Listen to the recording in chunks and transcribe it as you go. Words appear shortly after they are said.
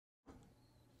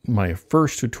my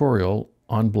first tutorial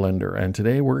on Blender, and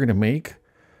today we're going to make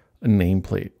a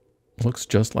nameplate. Looks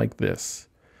just like this.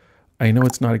 I know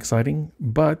it's not exciting,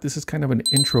 but this is kind of an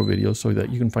intro video so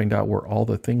that you can find out where all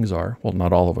the things are. Well,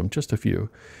 not all of them, just a few.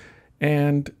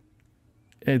 And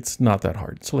it's not that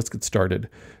hard. So let's get started.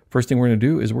 First thing we're going to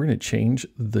do is we're going to change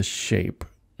the shape.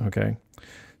 Okay.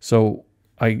 So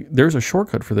there's a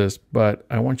shortcut for this, but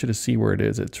I want you to see where it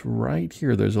is. It's right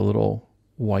here. There's a little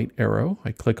white arrow.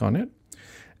 I click on it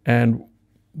and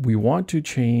we want to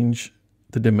change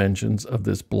the dimensions of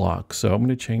this block. So I'm going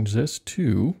to change this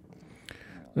to,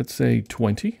 let's say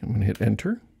 20. I'm going to hit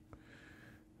enter.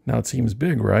 Now it seems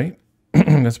big, right?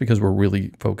 That's because we're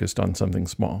really focused on something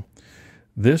small.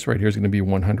 This right here is going to be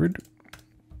 100.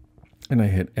 And I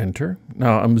hit enter.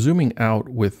 Now I'm zooming out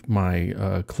with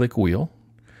my click wheel.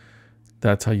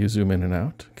 That's how you zoom in and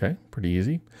out. Okay, pretty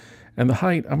easy. And the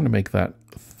height, I'm going to make that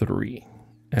 3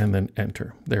 and then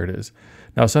enter. There it is.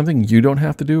 Now something you don't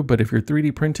have to do, but if you're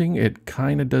 3D printing, it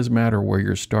kind of does matter where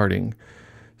you're starting.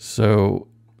 So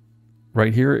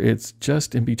right here, it's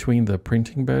just in between the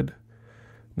printing bed,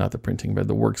 not the printing bed,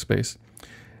 the workspace.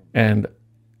 And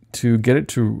to get it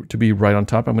to be right on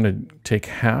top, I'm going to take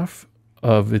half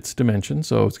of its dimension.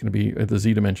 So it's going to be the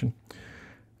Z dimension,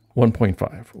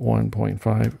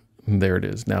 1.5. And there it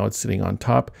is. Now it's sitting on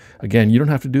top. Again, you don't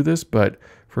have to do this, but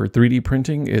for 3D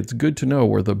printing, it's good to know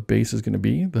where the base is going to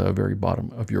be, the very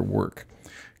bottom of your work.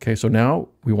 Okay, so now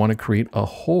we want to create a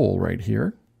hole right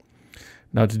here.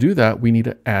 Now to do that, we need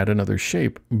to add another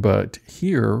shape. But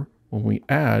here, when we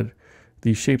add,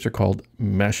 these shapes are called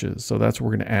meshes. So that's what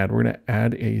we're going to add. We're going to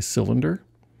add a cylinder.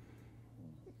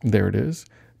 There it is.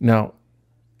 Now,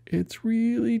 it's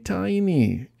really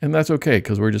tiny, and that's okay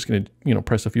because we're just going to,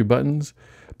 press a few buttons.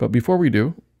 But before we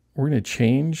do, we're going to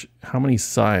change how many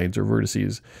sides or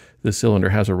vertices the cylinder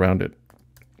has around it.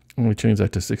 And we change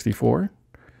that to 64.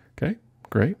 Okay,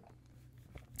 great.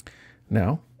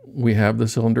 Now we have the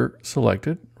cylinder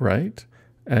selected, right?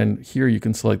 And here you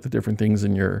can select the different things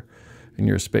in your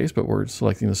space, but we're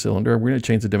selecting the cylinder. We're going to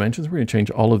change the dimensions. We're going to change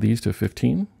all of these to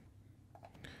 15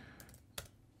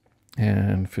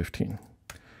 and 15.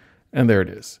 And there it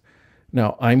is.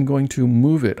 Now I'm going to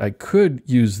move it. I could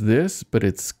use this, but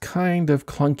it's kind of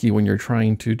clunky when you're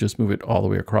trying to just move it all the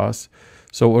way across.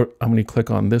 So I'm going to click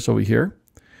on this over here.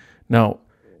 Now,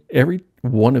 every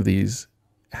one of these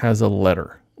has a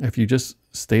letter. If you just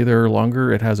stay there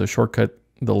longer, it has a shortcut.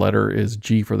 The letter is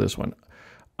G for this one.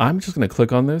 I'm just going to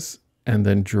click on this and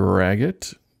then drag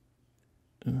it.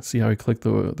 See how I clicked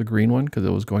the green one because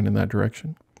it was going in that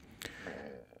direction.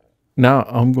 Now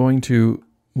I'm going to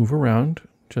move around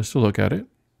just to look at it.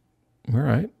 All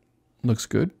right, looks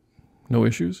good, no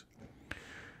issues.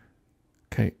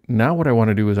 Okay, now what I want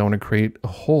to do is I want to create a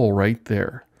hole right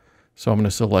there. So I'm going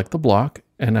to select the block,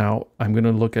 and now I'm going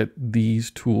to look at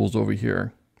these tools over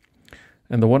here.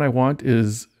 And the one I want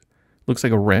looks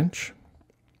like a wrench,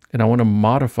 and I want to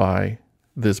modify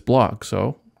this block.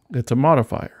 So it's a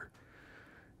modifier.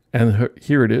 And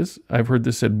here it is. I've heard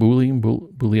this said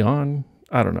boolean.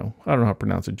 I don't know how to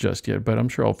pronounce it just yet, but I'm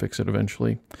sure I'll fix it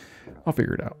eventually. I'll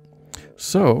figure it out.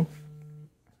 So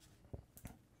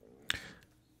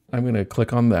I'm going to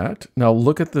click on that. Now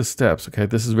look at the steps. Okay,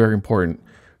 this is very important.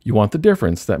 You want the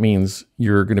difference. That means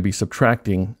you're going to be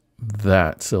subtracting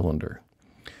that cylinder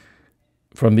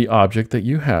from the object that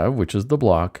you have, which is the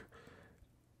block,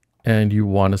 and you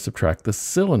want to subtract the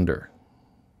cylinder.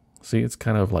 See, it's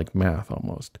kind of like math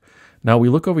almost. Now we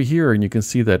look over here and you can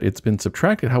see that it's been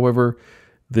subtracted. However,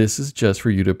 this is just for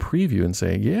you to preview and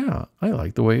say, yeah, I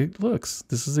like the way it looks.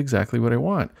 This is exactly what I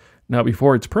want. Now,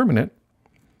 before it's permanent,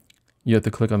 you have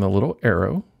to click on the little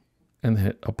arrow and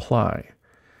hit apply.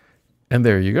 And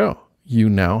there you go. You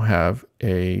now have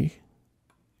a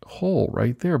hole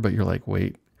right there, but you're like,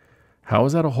 wait, how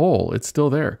is that a hole? It's still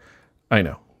there. I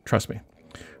know, trust me.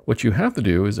 What you have to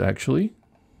do is actually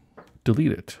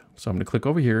delete it. So I'm going to click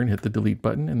over here and hit the delete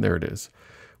button, and there it is.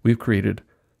 We've created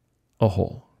a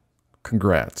hole.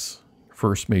 Congrats.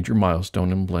 First major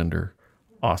milestone in Blender.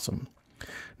 Awesome.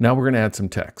 Now we're going to add some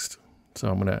text. So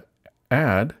I'm going to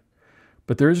add,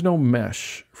 but there is no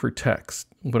mesh for text.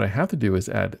 What I have to do is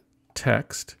add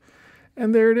text,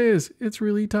 and there it is. It's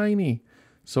really tiny.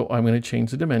 So I'm going to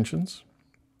change the dimensions.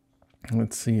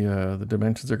 Let's see, the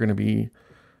dimensions are going to be,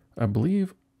 I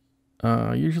believe,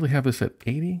 I usually have this at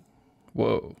 80.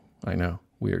 Whoa, I know,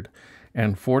 weird.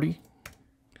 And 40.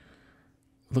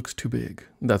 Looks too big.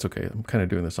 That's okay. I'm kind of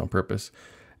doing this on purpose.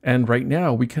 And right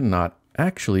now we cannot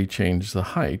actually change the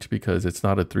height because it's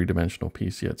not a three-dimensional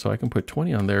piece yet. So I can put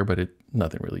 20 on there, but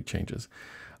nothing really changes.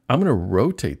 I'm going to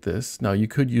rotate this. Now you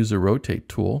could use a rotate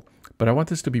tool, but I want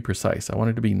this to be precise. I want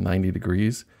it to be 90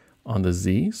 degrees on the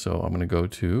Z. So I'm going to go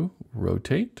to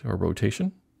rotate or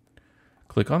rotation,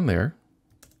 click on there,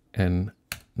 and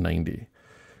 90.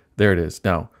 There it is.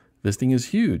 Now, this thing is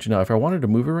huge. Now, if I wanted to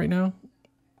move it right now,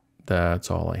 that's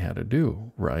all I had to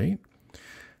do, right?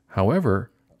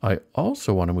 However, I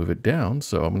also want to move it down.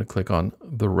 So I'm going to click on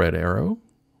the red arrow,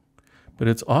 but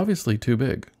it's obviously too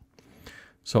big.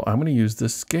 So I'm going to use the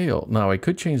scale. Now, I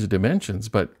could change the dimensions,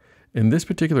 but in this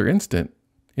particular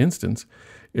instance,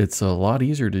 it's a lot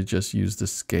easier to just use the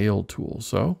scale tool.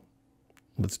 So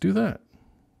let's do that.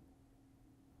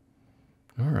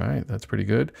 All right, that's pretty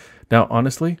good. Now,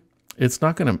 honestly, it's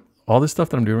not going to, all this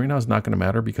stuff that I'm doing right now is not going to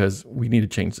matter because we need to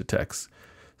change the text.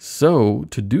 So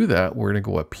to do that, we're going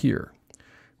to go up here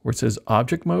where it says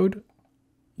object mode.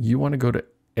 You want to go to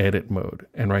edit mode.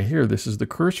 And right here, this is the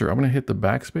cursor. I'm going to hit the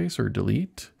backspace or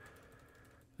delete.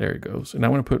 There it goes. And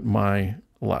I'm going to put my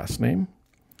last name,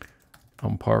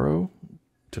 Amparo.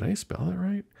 Did I spell that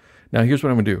right? Now here's what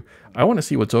I'm going to do. I want to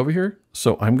see what's over here.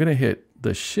 So I'm going to hit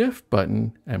the shift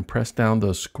button and press down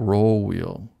the scroll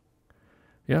wheel.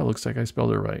 Yeah, it looks like I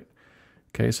spelled it right.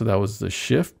 Okay, so that was the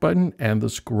shift button and the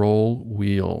scroll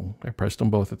wheel. I pressed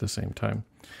them both at the same time.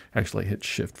 Actually, I hit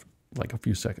shift like a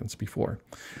few seconds before.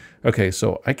 Okay,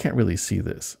 so I can't really see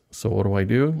this. So what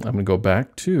do? I'm going to go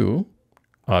back to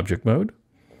object mode.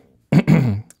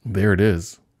 There it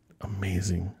is.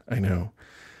 Amazing. I know.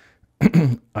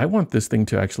 I want this thing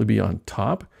to actually be on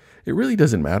top. It really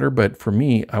doesn't matter, but for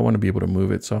me, I want to be able to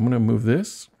move it. So I'm going to move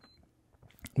this.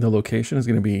 The location is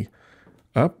going to be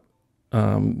up.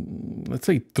 Let's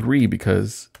say 3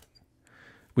 because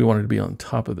we want it to be on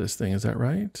top of this thing. Is that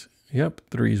right? Yep,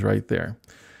 3 is right there.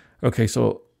 Okay,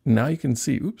 so now you can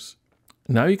see, oops.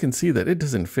 Now you can see that it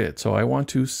doesn't fit. So I want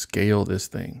to scale this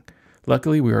thing.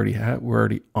 Luckily, we're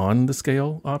already on the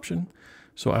scale option.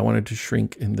 So I wanted to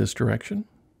shrink in this direction.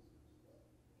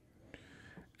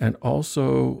 And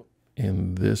also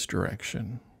in this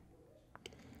direction.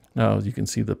 Now you can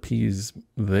see the P's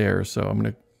there. So I'm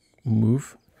going to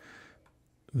move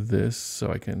this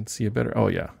so I can see it better. Oh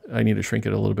yeah, I need to shrink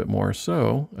it a little bit more.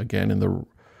 So again, in the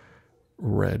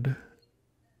red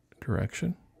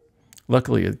direction.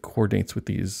 Luckily, it coordinates with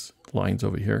these lines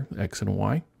over here, X and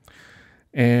Y.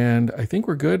 And I think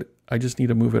we're good. I just need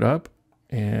to move it up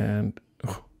and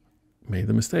made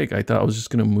the mistake. I thought I was just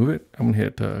going to move it. I'm going to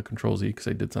hit Control Z because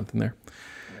I did something there.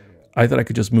 I thought I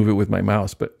could just move it with my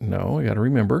mouse, but no, I got to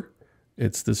remember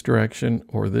it's this direction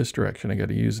or this direction I got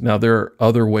to use. Now, there are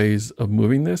other ways of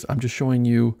moving this. I'm just showing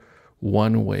you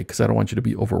one way because I don't want you to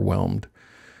be overwhelmed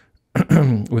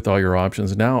with all your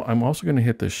options. Now, I'm also going to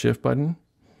hit the shift button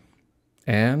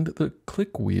and the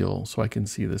click wheel so I can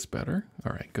see this better.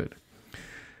 All right, good.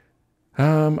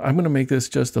 I'm going to make this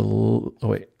just a little,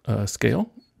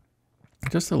 scale,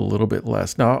 just a little bit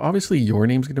less. Now, obviously your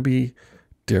name's going to be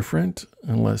different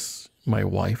unless my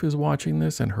wife is watching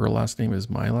this and her last name is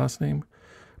my last name,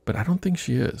 but I don't think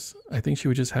she is. I think she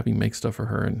would just have me make stuff for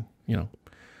her and, you know,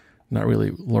 not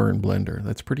really learn Blender.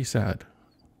 That's pretty sad.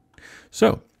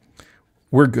 So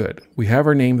we're good. We have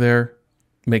our name there.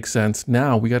 Makes sense.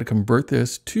 Now we got to convert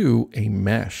this to a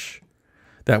mesh.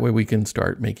 That way we can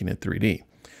start making it 3D.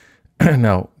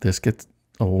 Now this gets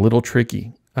a little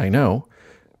tricky. I know,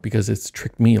 because it's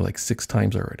tricked me like 6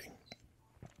 times already.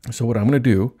 So what I'm going to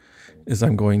do is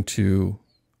I'm going to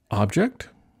object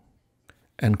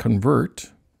and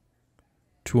convert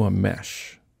to a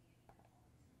mesh.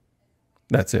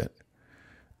 That's it.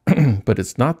 But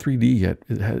it's not 3D yet.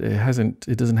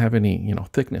 It doesn't have any, you know,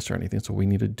 thickness or anything. So we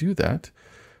need to do that.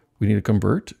 We need to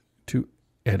convert to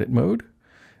edit mode.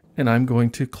 And I'm going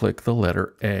to click the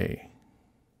letter A.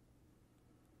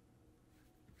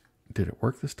 Did it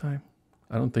work this time?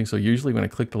 I don't think so. Usually when I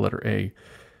click the letter A,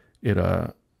 it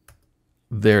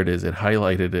there it is. It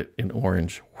highlighted it in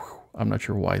orange. Whew. I'm not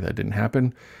sure why that didn't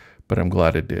happen, but I'm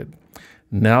glad it did.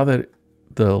 Now that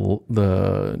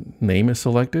the name is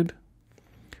selected,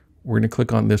 we're going to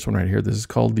click on this one right here. This is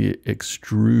called the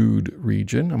extrude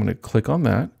region. I'm going to click on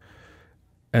that.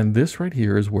 And this right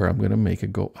here is where I'm going to make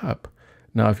it go up.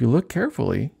 Now, if you look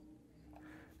carefully,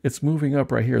 it's moving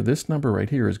up right here. This number right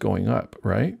here is going up,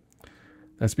 right?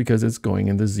 That's because it's going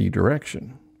in the Z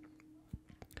direction.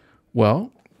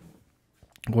 Well,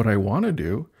 what I want to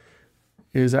do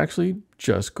is actually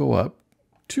just go up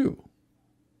 2.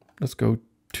 Let's go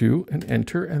 2 and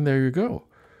enter, and there you go.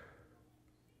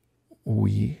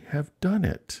 We have done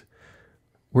it.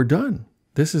 We're done.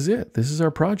 This is it. This is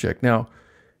our project. Now,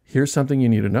 here's something you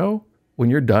need to know. When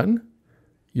you're done,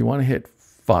 you want to hit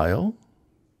File,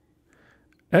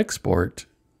 Export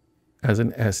as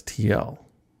an STL,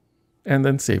 and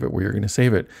then save it where you're going to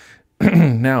save it.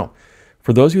 Now,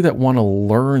 For those of you that want to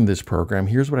learn this program,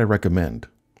 here's what I recommend.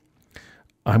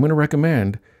 I'm going to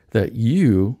recommend that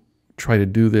you try to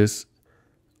do this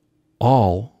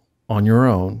all on your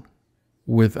own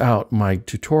without my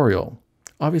tutorial.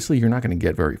 Obviously, you're not going to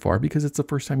get very far because it's the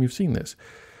first time you've seen this.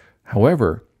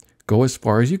 However, go as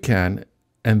far as you can,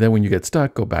 and then when you get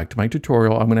stuck, go back to my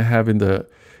tutorial. I'm going to have in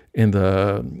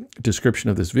the description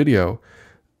of this video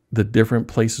the different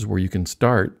places where you can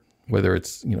start, whether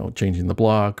it's, you know, changing the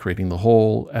block, creating the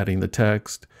hole, adding the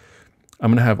text. I'm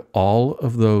going to have all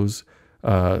of those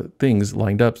things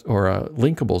lined up or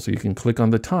linkable, so you can click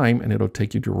on the time and it'll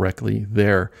take you directly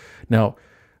there. Now,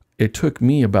 it took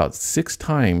me about 6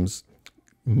 times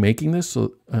making this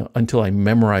until I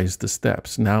memorized the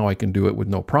steps. Now I can do it with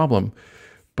no problem.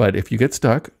 But if you get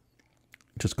stuck,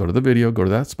 just go to the video, go to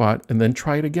that spot, and then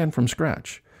try it again from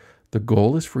scratch. The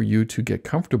goal is for you to get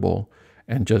comfortable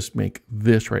and just make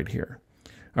this right here.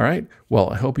 All right.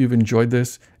 Well, I hope you've enjoyed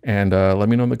this, and let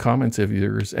me know in the comments if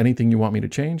there's anything you want me to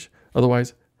change.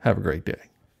 Otherwise, have a great day.